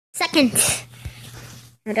seconds.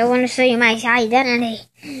 I don't want to show you my identity.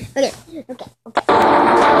 Okay.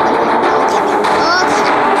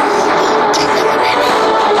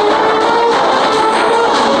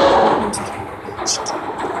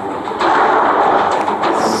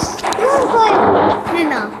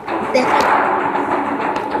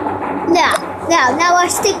 Now I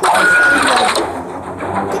stick with this.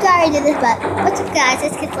 I think I already did this, but what's up, guys?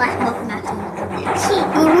 Let's get Flash Welcome back to I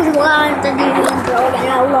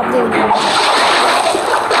love doing it.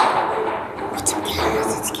 What's up, guys?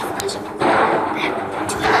 Let's get Flash back to another video.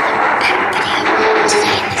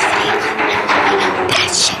 Today in this video, I'm making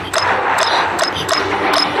bad shit.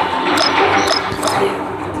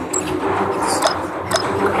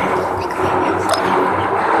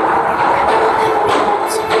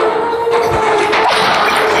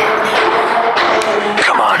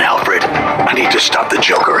 I need to stop the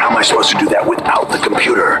Joker. How am I supposed to do that without the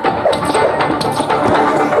computer? Oh,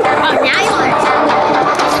 now you want to tell me.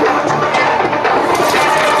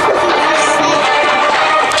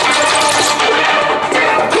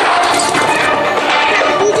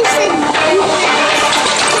 You just said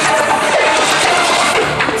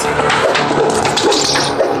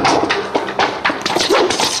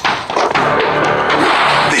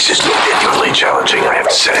This is ridiculously challenging, I have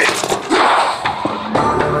to say.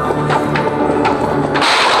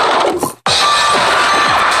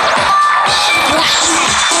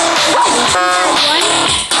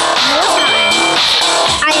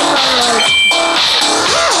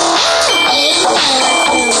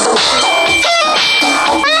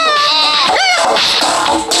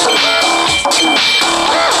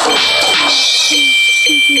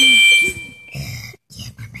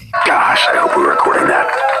 Gosh, I hope we're recording that.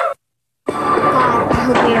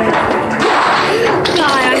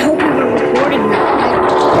 God, I hope we were recording that.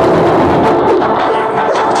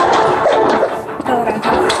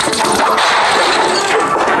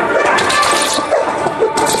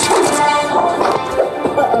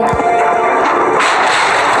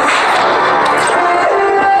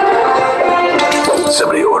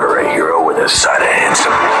 Somebody order a hero with a side of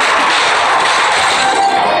handsome.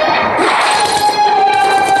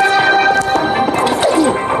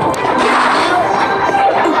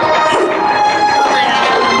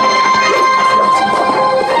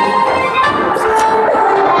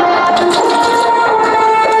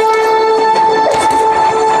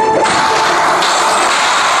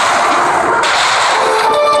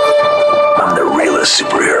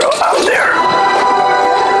 Superhero out there.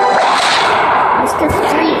 Mr.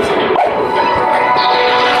 Freeze.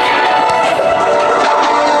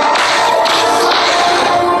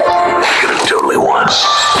 I could have totally won.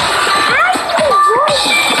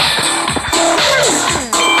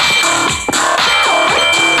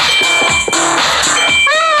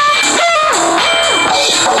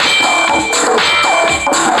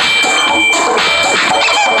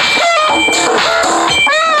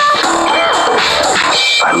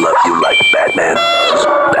 I love you like Batman.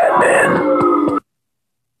 Batman.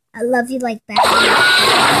 I love you like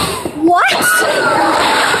Batman. What?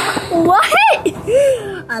 What?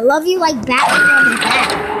 I love you like Batman and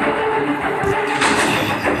Batman.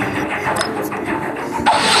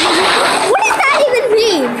 What does that even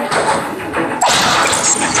mean?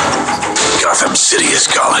 Gotham City is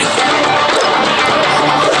calling.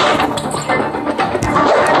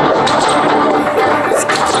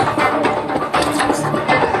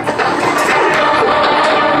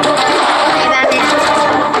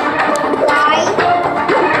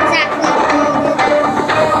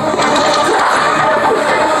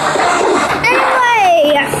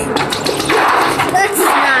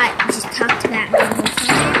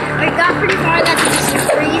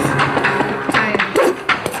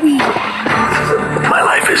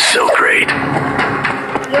 So great.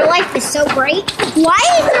 Your life is so great? Why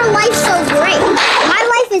is your life so great? My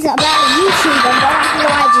life is about YouTube and I don't know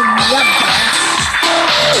I just love that.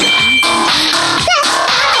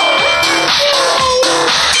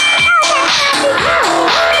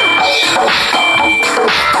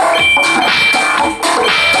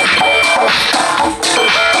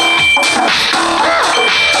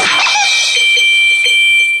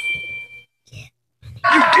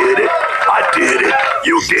 You did it. I did it.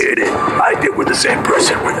 You did it. I did. We're the same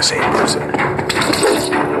person. We're the same person.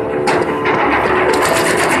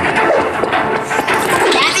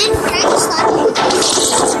 Batman, can I just slap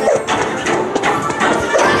you?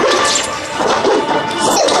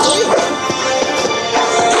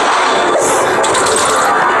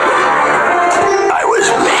 I was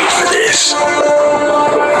made for this.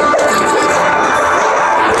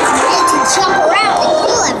 Made to jump around and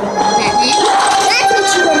kill everyone, Batman. That's what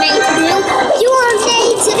you were made to do. You were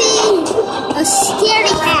made to be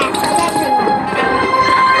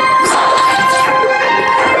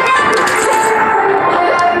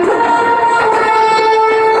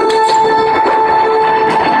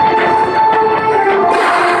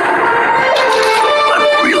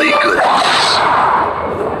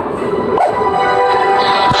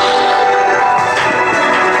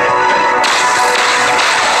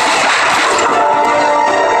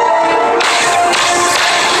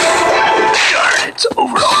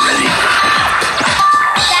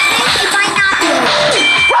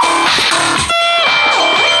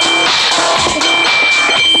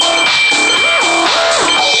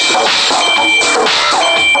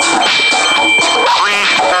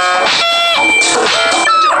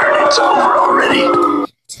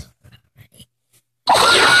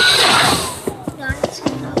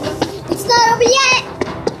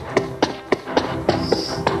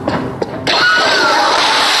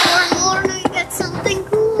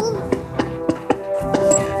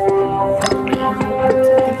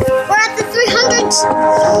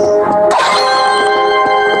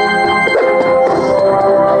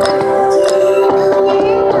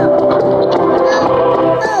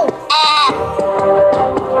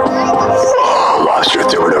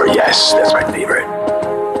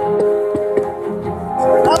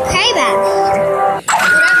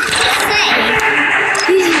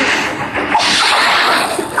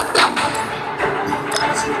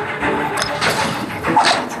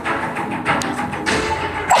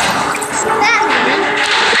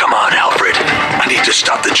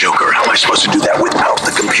the Joker. How am I supposed to do that without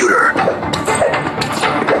the computer?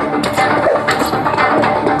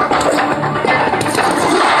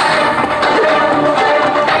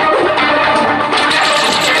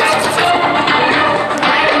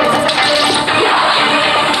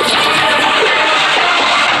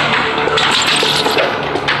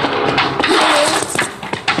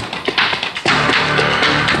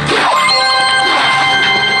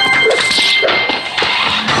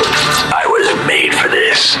 I was made for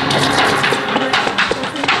this.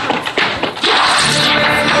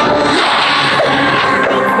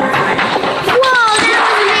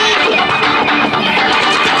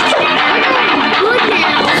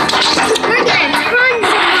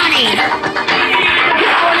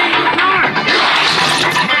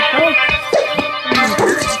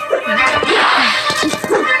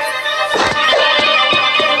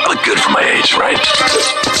 I look good for my age, right?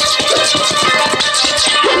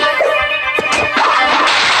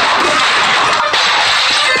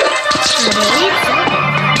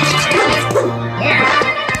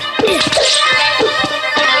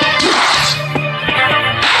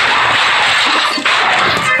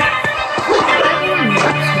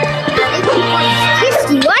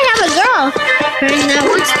 That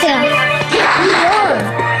wants to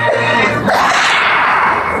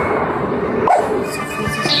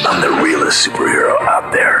I'm the realest superhero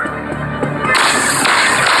out there.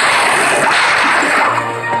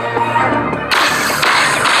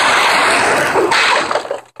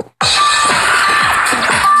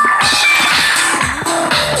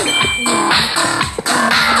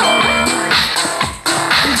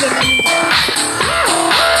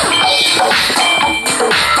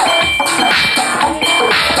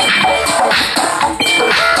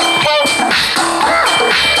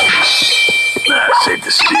 Saved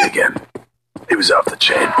the city again. He was off the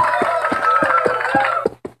chain.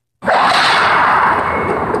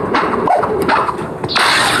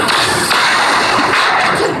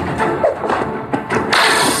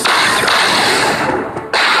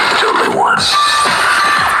 Totally won.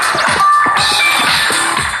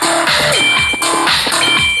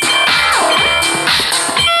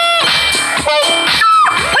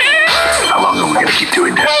 How long are we gonna keep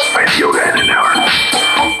doing this? I have yoga in an hour.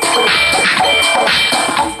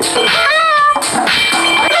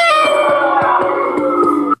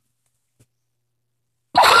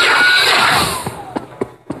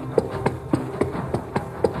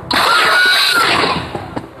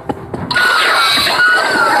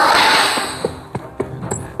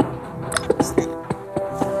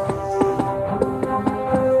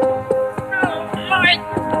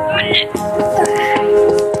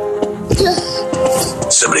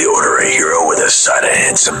 Somebody order a hero with a side of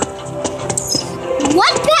handsome.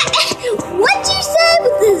 What what'd you say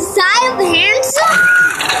with the side of handsome?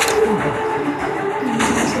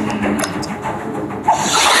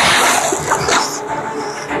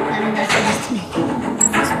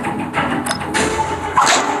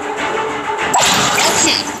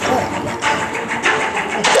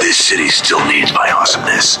 This city still needs my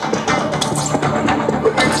awesomeness.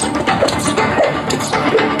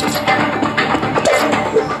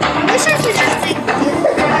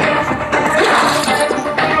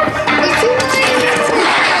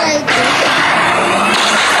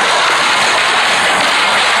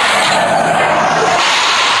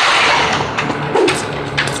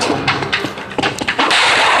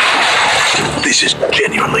 This is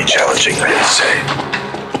genuinely challenging, I have to say.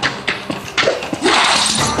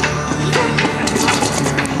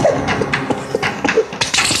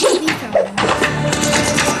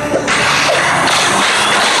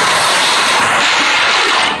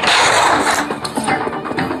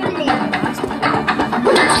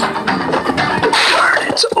 Darn,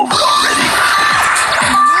 it's over already.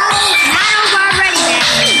 Not over already, man.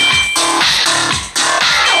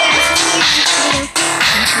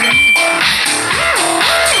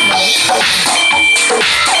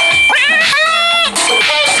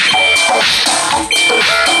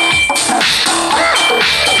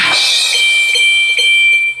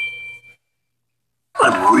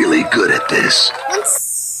 I'm really good at this.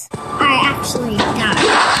 Once I actually die.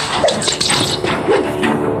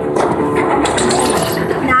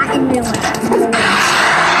 Not in real life. In real life.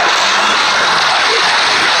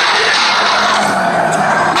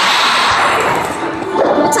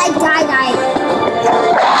 Once I die.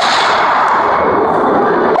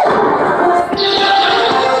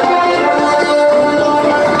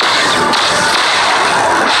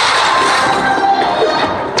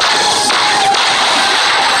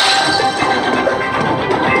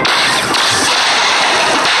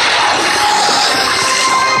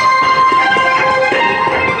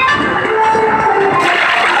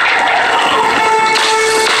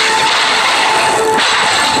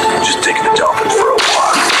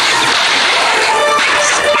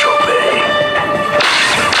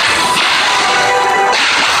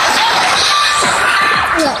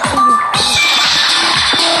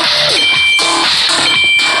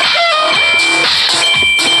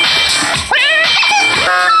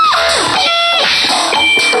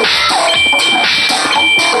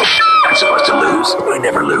 I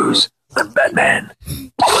never lose. I'm Batman.